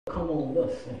come on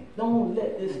us, saints. Don't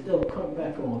let this stuff come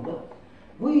back on us.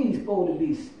 We supposed to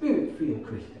be spirit-filled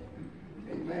Christians.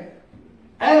 Amen.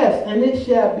 Ask, and it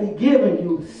shall be given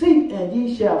you. Seek, and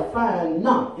ye shall find.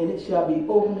 Knock, and it shall be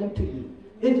opened unto you.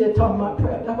 It's just talking about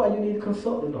prayer. That's why you need to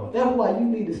consult the Lord. That's why you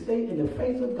need to stay in the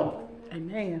face of God.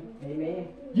 Amen. Amen.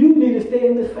 You need to stay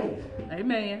in the face.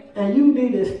 Amen. And you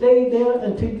need to stay there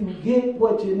until you get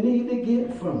what you need to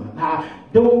get from him.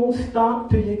 Don't stop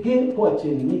till you get what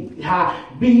you need.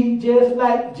 Be just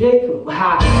like Jacob.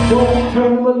 Don't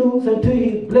turn him loose until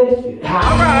he bless you.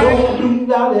 Don't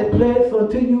leave out that place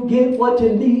until you get what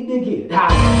you need to get.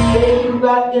 Stay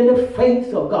right in the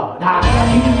face of God.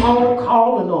 Keep on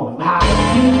calling on him.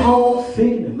 Keep on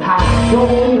seeking him.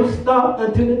 Don't stop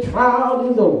until the trial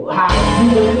is over. You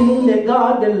believe that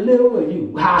God deliver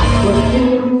you. But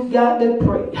still you got to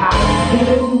pray.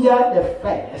 Still you got to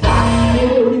fast.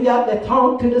 Still you got to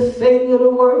talk to the Savior of the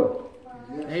world.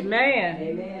 Amen.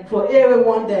 Amen. For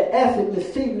everyone that asketh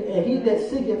receiveth, and he that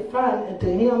seeketh findeth, and to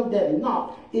him that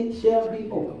knock it shall be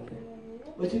opened.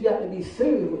 But you got to be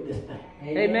serious with this thing.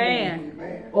 Amen.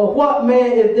 Amen. Or what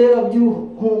man is there of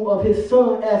you whom of his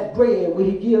son ask bread, will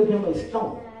he give him a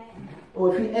stone?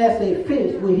 Or if he asks a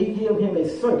fish, will he give him a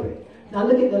serpent? Now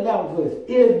look at the 11th verse.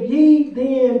 If ye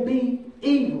then be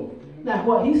evil. Now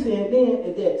what he's saying then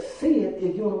is that sin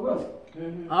is universal.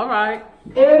 All right.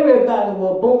 Everybody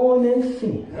was born in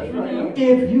sin. Amen.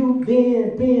 If you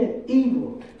then being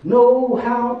evil know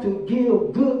how to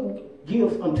give good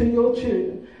gifts unto your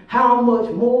children, how much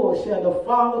more shall the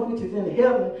Father which is in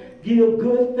heaven give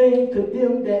good things to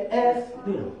them that ask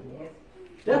them?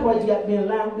 That's why you got to be in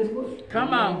line with this word.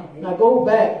 Come on. Now go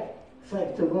back,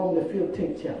 saints, to Romans the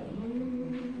 15th chapter.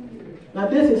 Now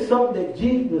this is something that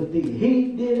Jesus did.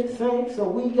 He did it, saints, so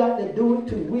we got to do it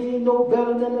too. We ain't no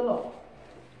better than the Lord.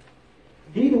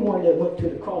 He the one that went to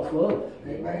the cross for us.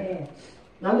 Amen.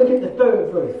 Now look at the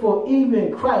 3rd verse. For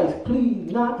even Christ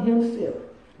pleased not himself,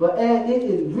 but as it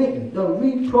is written, the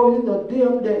reproaches of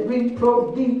them that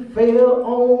reproach thee fell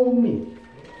on me.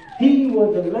 He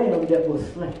was the lamb that was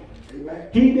slain. Amen.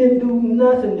 He didn't do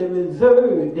nothing to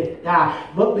reserve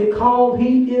that. But because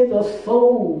he is a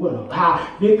soul winner,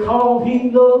 because he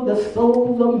loved the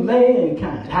souls of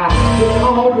mankind,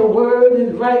 because the word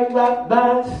is right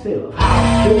by itself,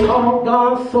 because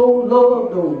God so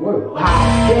loved the world,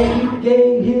 that he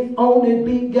gave his only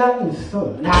begotten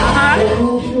son, that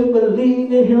who should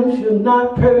believe in him should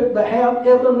not perish but have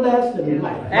everlasting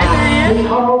life.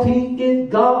 Because he is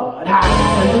God,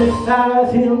 and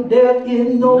besides him there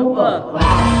is no other.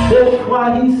 That's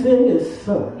why he sent his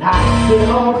son.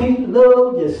 Because he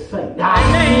loved you, saint.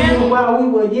 Even while we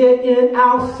were yet in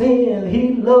our sin,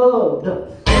 he loved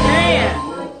us. Amen.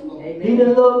 He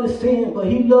didn't love the sin, but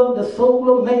he loved the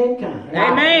soul of mankind.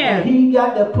 Amen. And he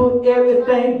got to put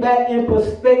everything back in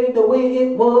perspective the way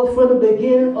it was from the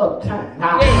beginning of time.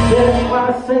 That's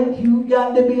why, saints, you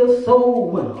got to be a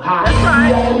soul winner. That's right.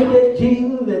 You got to look at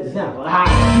Jesus' example.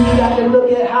 You got to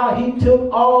look at how he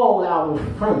took all our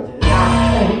infirmities.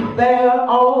 And he bare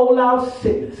all our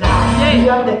sickness. You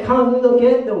got to come and look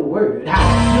at the word. You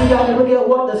got to look at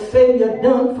what the Savior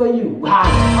done for you.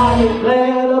 Are you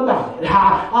glad about it?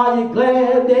 Are you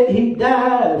glad that he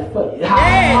died for you?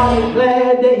 Are you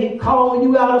glad that he called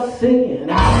you out of sin?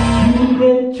 You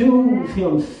didn't choose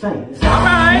him, saints. All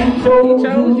right. He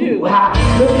chose you. Look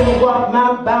at what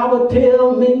my Bible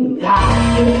tells me.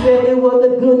 It said it was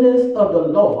the goodness of the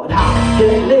Lord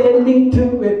that led me to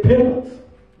repentance.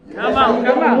 Come on.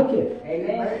 Look at it.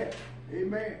 Amen.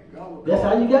 Amen. That's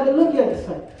how you got to look at it,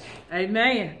 saints.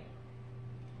 Amen.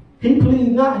 He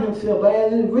pleased not himself, but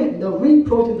as it is written, the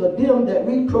reproaches of them that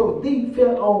reproach thee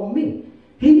fell on me.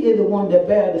 He is the one that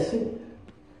bare the sin.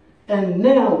 And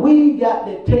now we got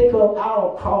to take up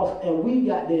our cross and we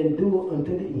got to endure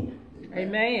unto the end.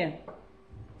 Amen.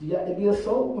 You got to be a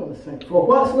soul winner, saint. For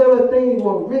whatsoever things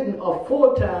were written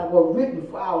aforetime were written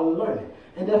for our learning.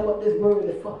 And that's what this word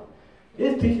is for.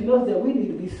 It's teaching us that we need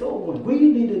to be soul winners. We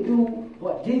need to do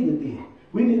what Jesus did.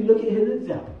 We need to look at his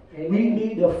example. Amen. We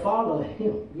need to follow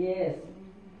him. Yes.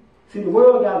 See, the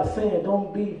world got a saying,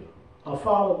 don't be a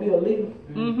follower, be a leader.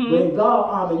 But in God's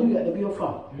army, you got to be a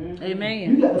follower.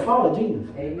 Amen. You got to follow Jesus.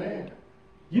 Amen.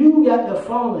 You got to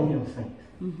follow him, saints.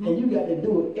 And you got to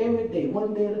do it every day,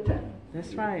 one day at a time.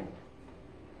 That's right.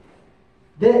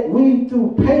 That we,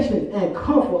 through patience and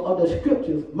comfort of the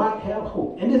scriptures, might have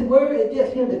hope. And this word is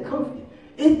just here to comfort you.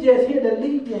 It's just here to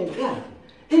lead you and guide you.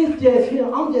 It's just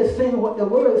here. I'm just saying what the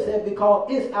word said because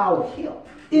it's our help.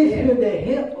 It's here to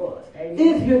help us. Amen.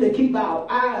 It's here to keep our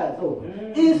eyes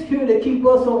open. It's here to keep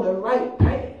us on the right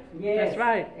path. Yes. That's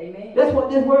right. Amen. That's what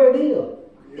this word is.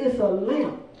 It's a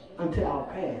lamp unto our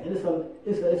path. And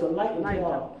it's a light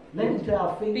unto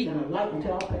our feet and a light unto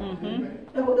our path. Mm-hmm.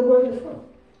 That's what the word is for.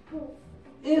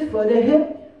 It's for the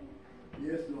help.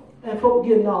 Yes, Lord. And folks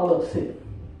getting all upset,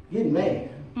 getting mad,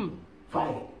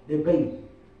 fighting, debating,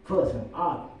 fussing,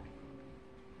 arguing.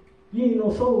 You ain't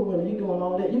no soul winner. You doing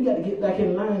all that. You got to get back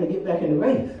in line and get back in the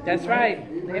race. That's right.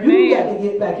 You Amen. got to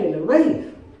get back in the race.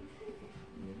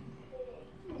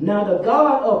 Now the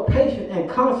God of patience and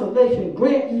consolation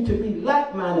grant you to be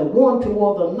like-minded one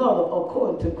towards another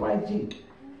according to Christ Jesus.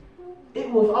 It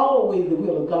was always the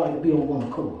will of God to be on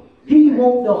one accord. He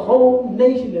wants the whole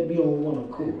nation to be on one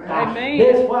accord. Amen.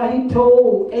 That's why he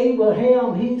told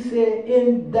Abraham, he said,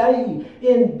 in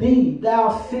thee,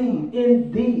 thou seed,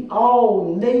 in thee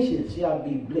all nations shall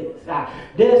be blessed.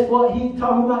 That's what he's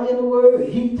talking about in the word.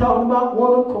 He's talking about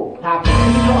one accord.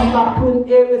 He's talking about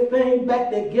putting everything back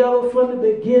together from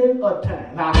the beginning of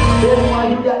time. That's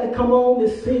why he got to come on the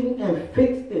scene and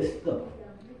fix this stuff.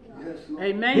 Yes, Lord.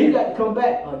 Amen. He got to come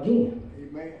back again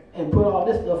Amen. and put all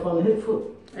this stuff under his foot.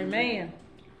 Amen.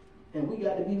 And we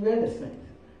got to be ready, saints.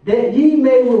 That ye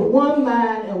may with one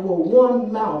mind and with one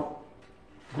mouth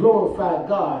glorify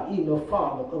God, even the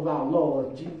Father of our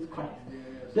Lord Jesus Christ.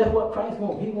 Yes. That's what Christ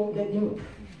wants. He wants that unity.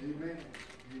 Amen.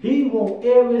 He wants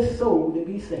every soul to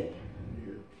be saved.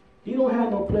 He don't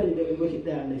have no place that can wish it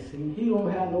down their sin. He don't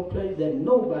have no place that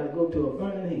nobody go to a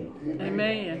burning hell.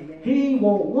 Amen. He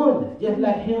wants oneness, just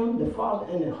like him, the Father,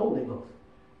 and the Holy Ghost.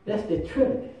 That's the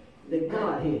Trinity. The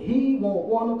Godhead. He wants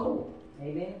one accord.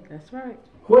 Amen. That's right.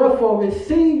 Wherefore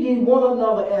receive ye one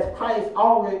another as Christ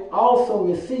already also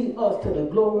received us to the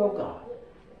glory of God.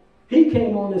 He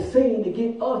came on the scene to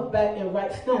get us back in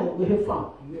right standing with his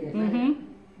Father. Mm-hmm.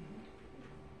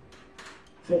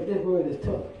 So this word is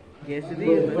tough. Yes, it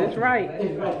is, but it's right.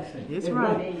 It's right. Saint. It's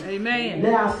right. Amen.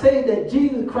 Now I say that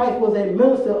Jesus Christ was a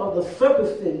minister of the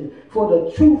circumcision for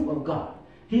the truth of God.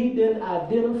 He didn't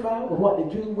identify with what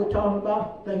the Jews were talking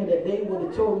about, thinking that they were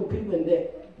the chosen people and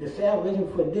that the salvation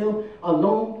for them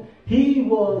alone. He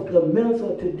was the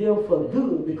minister to them for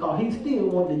good because he still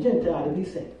wanted the Gentile to be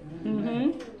saved.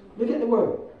 Mm-hmm. Look at the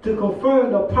word. To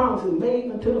confirm the promises made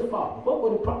unto the Father. What were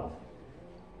the promises?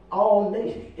 All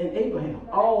nations. In Abraham,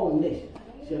 all nations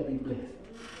shall be blessed.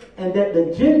 And that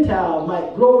the Gentile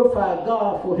might glorify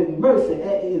God for his mercy,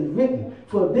 as it is written,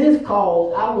 for this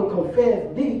cause I will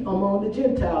confess thee among the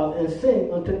Gentiles and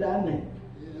sing unto thy name.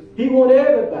 He wants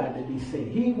everybody to be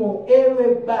saved. He wants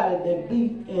everybody to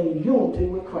be in unity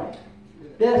with Christ.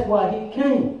 That's why he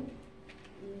came.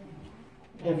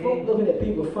 And folks looking at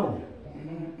people funny.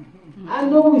 I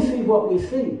know we see what we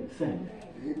see, saints.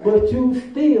 But you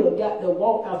still got to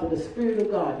walk after the Spirit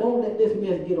of God. Don't let this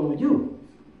mess get on you.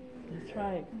 That's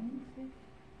right.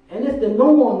 And it's the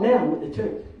norm now with the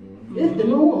church. It's the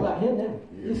norm about him now.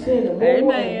 He's saying it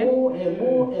more and more and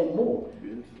more and more.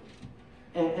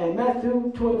 And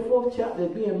Matthew 24th chapter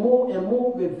is being more and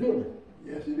more revealing.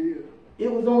 Yes, it is.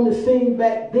 It was on the scene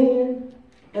back then,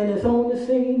 and it's on the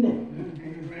scene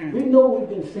now. We know we've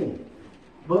been seeing,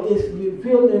 but it's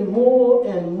revealing more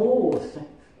and more,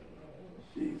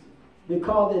 saints.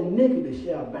 Because the iniquity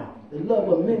shall abound. The love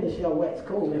of many shall wax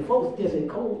cold. And folks just ain't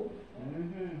cold.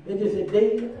 They just say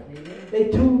dead. They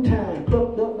 2 times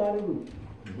plucked up by the root.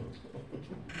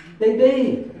 They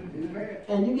dead.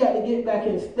 And you got to get back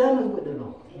in standing with the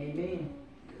Lord. Amen.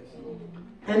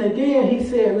 And again he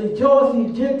said, rejoice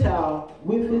ye Gentiles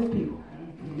with his people.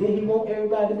 Then he want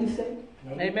everybody to be saved.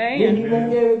 Amen. Then he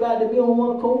want everybody to be on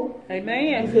one accord.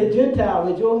 Amen. He said, Gentile,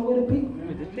 rejoice with the people.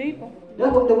 With the people.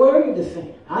 That's what the word is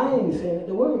saying. I ain't saying that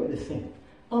the word is saying.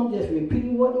 I'm just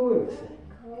repeating what the word is saying.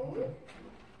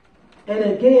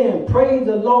 And again, praise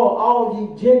the Lord,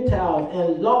 all ye Gentiles,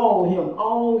 and laud him,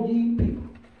 all ye people.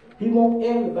 He wants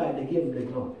everybody to give him the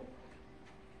glory.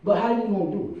 But how you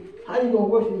going to do it? How you going to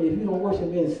worship me if you don't worship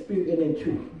me in spirit and in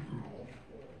truth?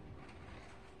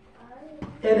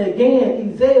 And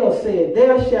again, Isaiah said,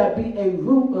 there shall be a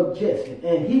root of Jesse,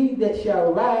 and he that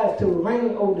shall rise to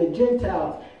reign over the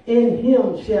Gentiles, in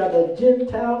him shall the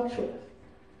Gentiles trust.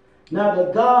 Now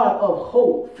the God of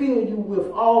hope fill you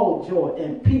with all joy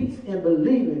and peace in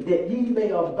believing, that ye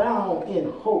may abound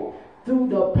in hope through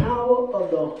the power of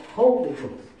the Holy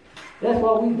Ghost. That's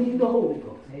why we need the Holy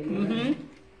Ghost. Mm-hmm.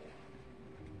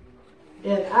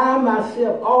 And I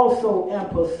myself also am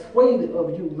persuaded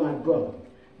of you, my brother,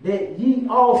 that ye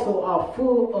also are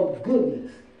full of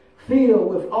goodness,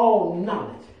 filled with all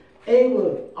knowledge,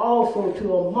 able also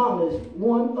to admonish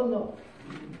one another.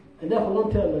 And that's what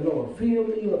I'm telling the Lord. Fill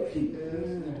me up,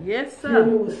 Jesus. Yes, Fill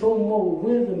me sir. with some more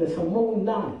wisdom and some more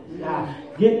knowledge.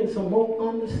 Give me some more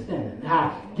understanding.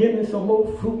 Give me some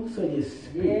more fruits of your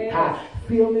spirit.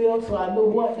 Fill me up so I know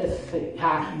what to say.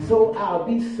 So I'll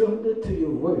be similar to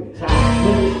your words.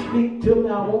 When you speak to me,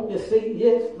 I want to say,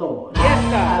 yes, Lord. Yes,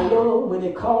 God. I love when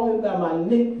they call me by my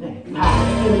nickname.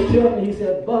 When they tell me, he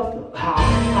said, Buster.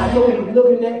 I know he's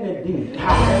looking at me deep.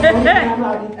 Sometimes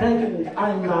I be thinking,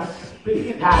 I'm my spirit.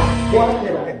 What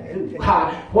did I do?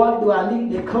 What do I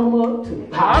need to come up to?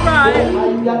 All right. That's how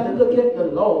you got to look at the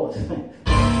Lord's things.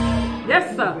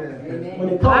 Yes, sir. When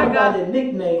he called you by your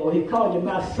nickname or he called you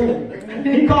my son.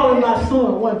 He called me my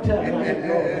son one time. I said,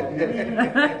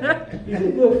 Lord, he's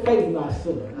a good faith, my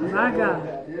son. My God.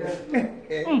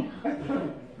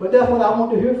 But that's what I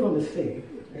want to hear from the Savior.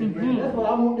 That's what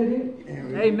I want to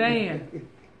hear. Amen.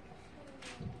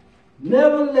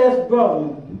 Nevertheless,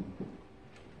 brethren,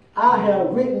 I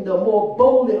have written the more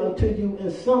boldly unto you in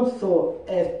some sort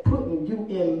as putting you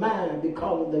in mind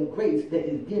because of the grace that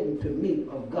is given to me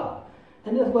of God.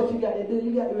 And that's what you got to do.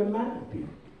 You got to remind people.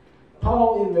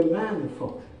 Paul is reminding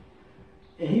folks.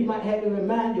 And he might have to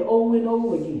remind you over and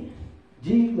over again.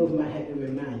 Jesus might have to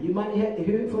remind you. You might have to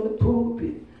hear it from the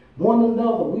pulpit. One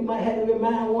another. We might have to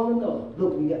remind one another.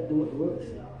 Look, we got to do what the word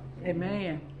says.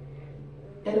 Amen.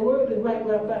 And the word is right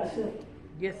what I'm about to say.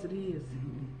 Yes, it is.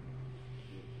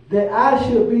 That I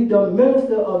should be the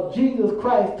minister of Jesus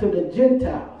Christ to the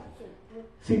Gentiles.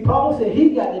 See, Paul said he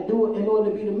got to do it in order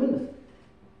to be the minister.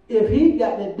 If he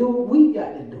got to do it, we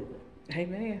got to do it.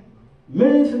 Amen.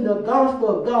 Ministering the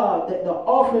gospel of God that the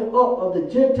offering up of the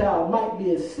Gentiles might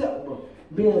be acceptable,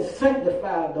 being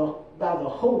sanctified by the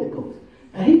Holy Ghost.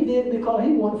 And he did it because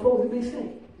he wanted folks to be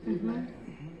saved.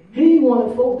 He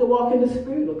wanted folks to walk in the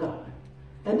Spirit of God.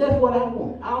 And that's what I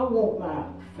want. I want my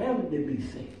family to be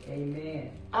saved.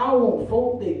 Amen. I want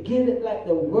folk to get it like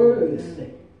the word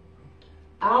say.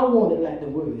 I want it like the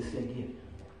word say, get it.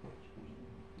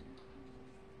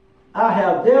 I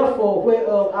have therefore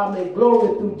whereof I may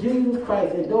glory through Jesus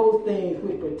Christ in those things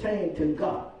which pertain to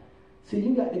God. See,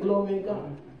 you got the glory in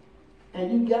God.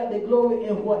 And you got the glory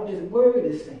in what this word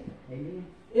is saying. Amen.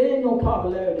 It ain't no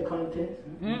popularity contest.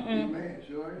 Amen.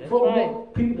 Sure. That's Folk right.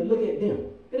 want people to look at them.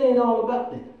 It ain't all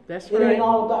about that. That's It right. ain't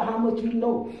all about how much you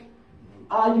know.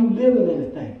 Are you living in the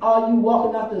thing? Are you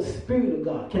walking after the Spirit of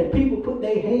God? Can people put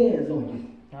their hands on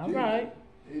you? All right.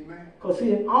 Amen. Because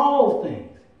see, in all things,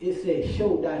 it says,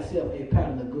 show thyself a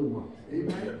pattern of good works.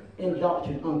 Amen. In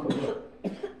doctrine uncorrupt,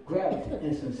 gravity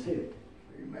and sincerity.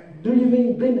 Amen. Do you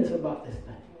mean business about this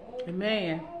thing?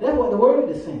 Amen. That's what the word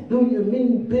is saying. Do you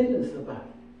mean business about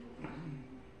it?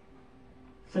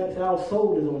 Since our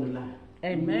soul is on the line.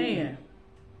 Amen.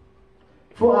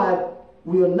 For I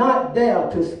will not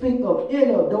dare to speak of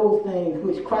any of those things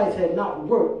which Christ had not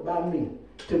worked by me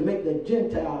to make the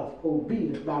Gentiles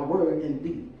obedient by word and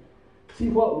deed. See,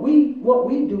 what we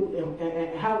do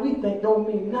and how we think don't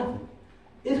mean nothing.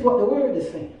 It's what the word is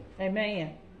saying.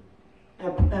 Amen.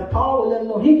 And Paul will let them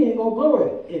know he ain't going to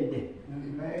glory in that.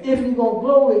 Amen. If you're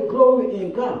going to glory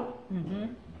in God. Mm-hmm.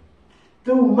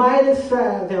 Through mighty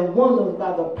signs and wonders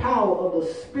by the power of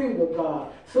the Spirit of God,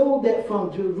 so that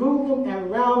from Jerusalem and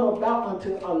round about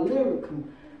unto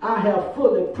Illyricum, I have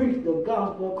fully preached the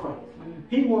gospel of Christ.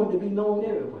 He wanted to be known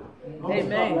everywhere. I'm going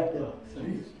to stop right there.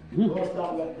 I'm going to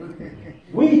stop right there.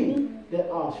 We that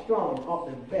are strong ought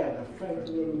to bear the frame of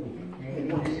the weak and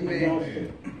not see God's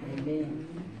strength. Amen.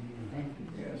 Thank you.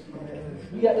 Yes, Lord.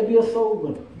 You got to be a soul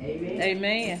winner. Amen.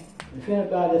 Amen. If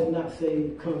anybody that's not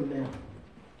saved, come down.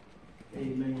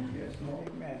 Amen. Yes, Lord.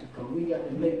 Because we got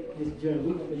to make this journey.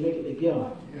 We got to make it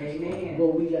together. Amen. But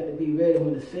we got to be ready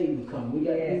when the Savior comes. We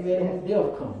got to be ready when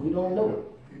death comes. We don't know.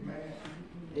 Amen.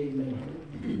 Amen.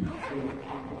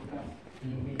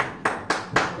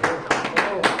 Amen.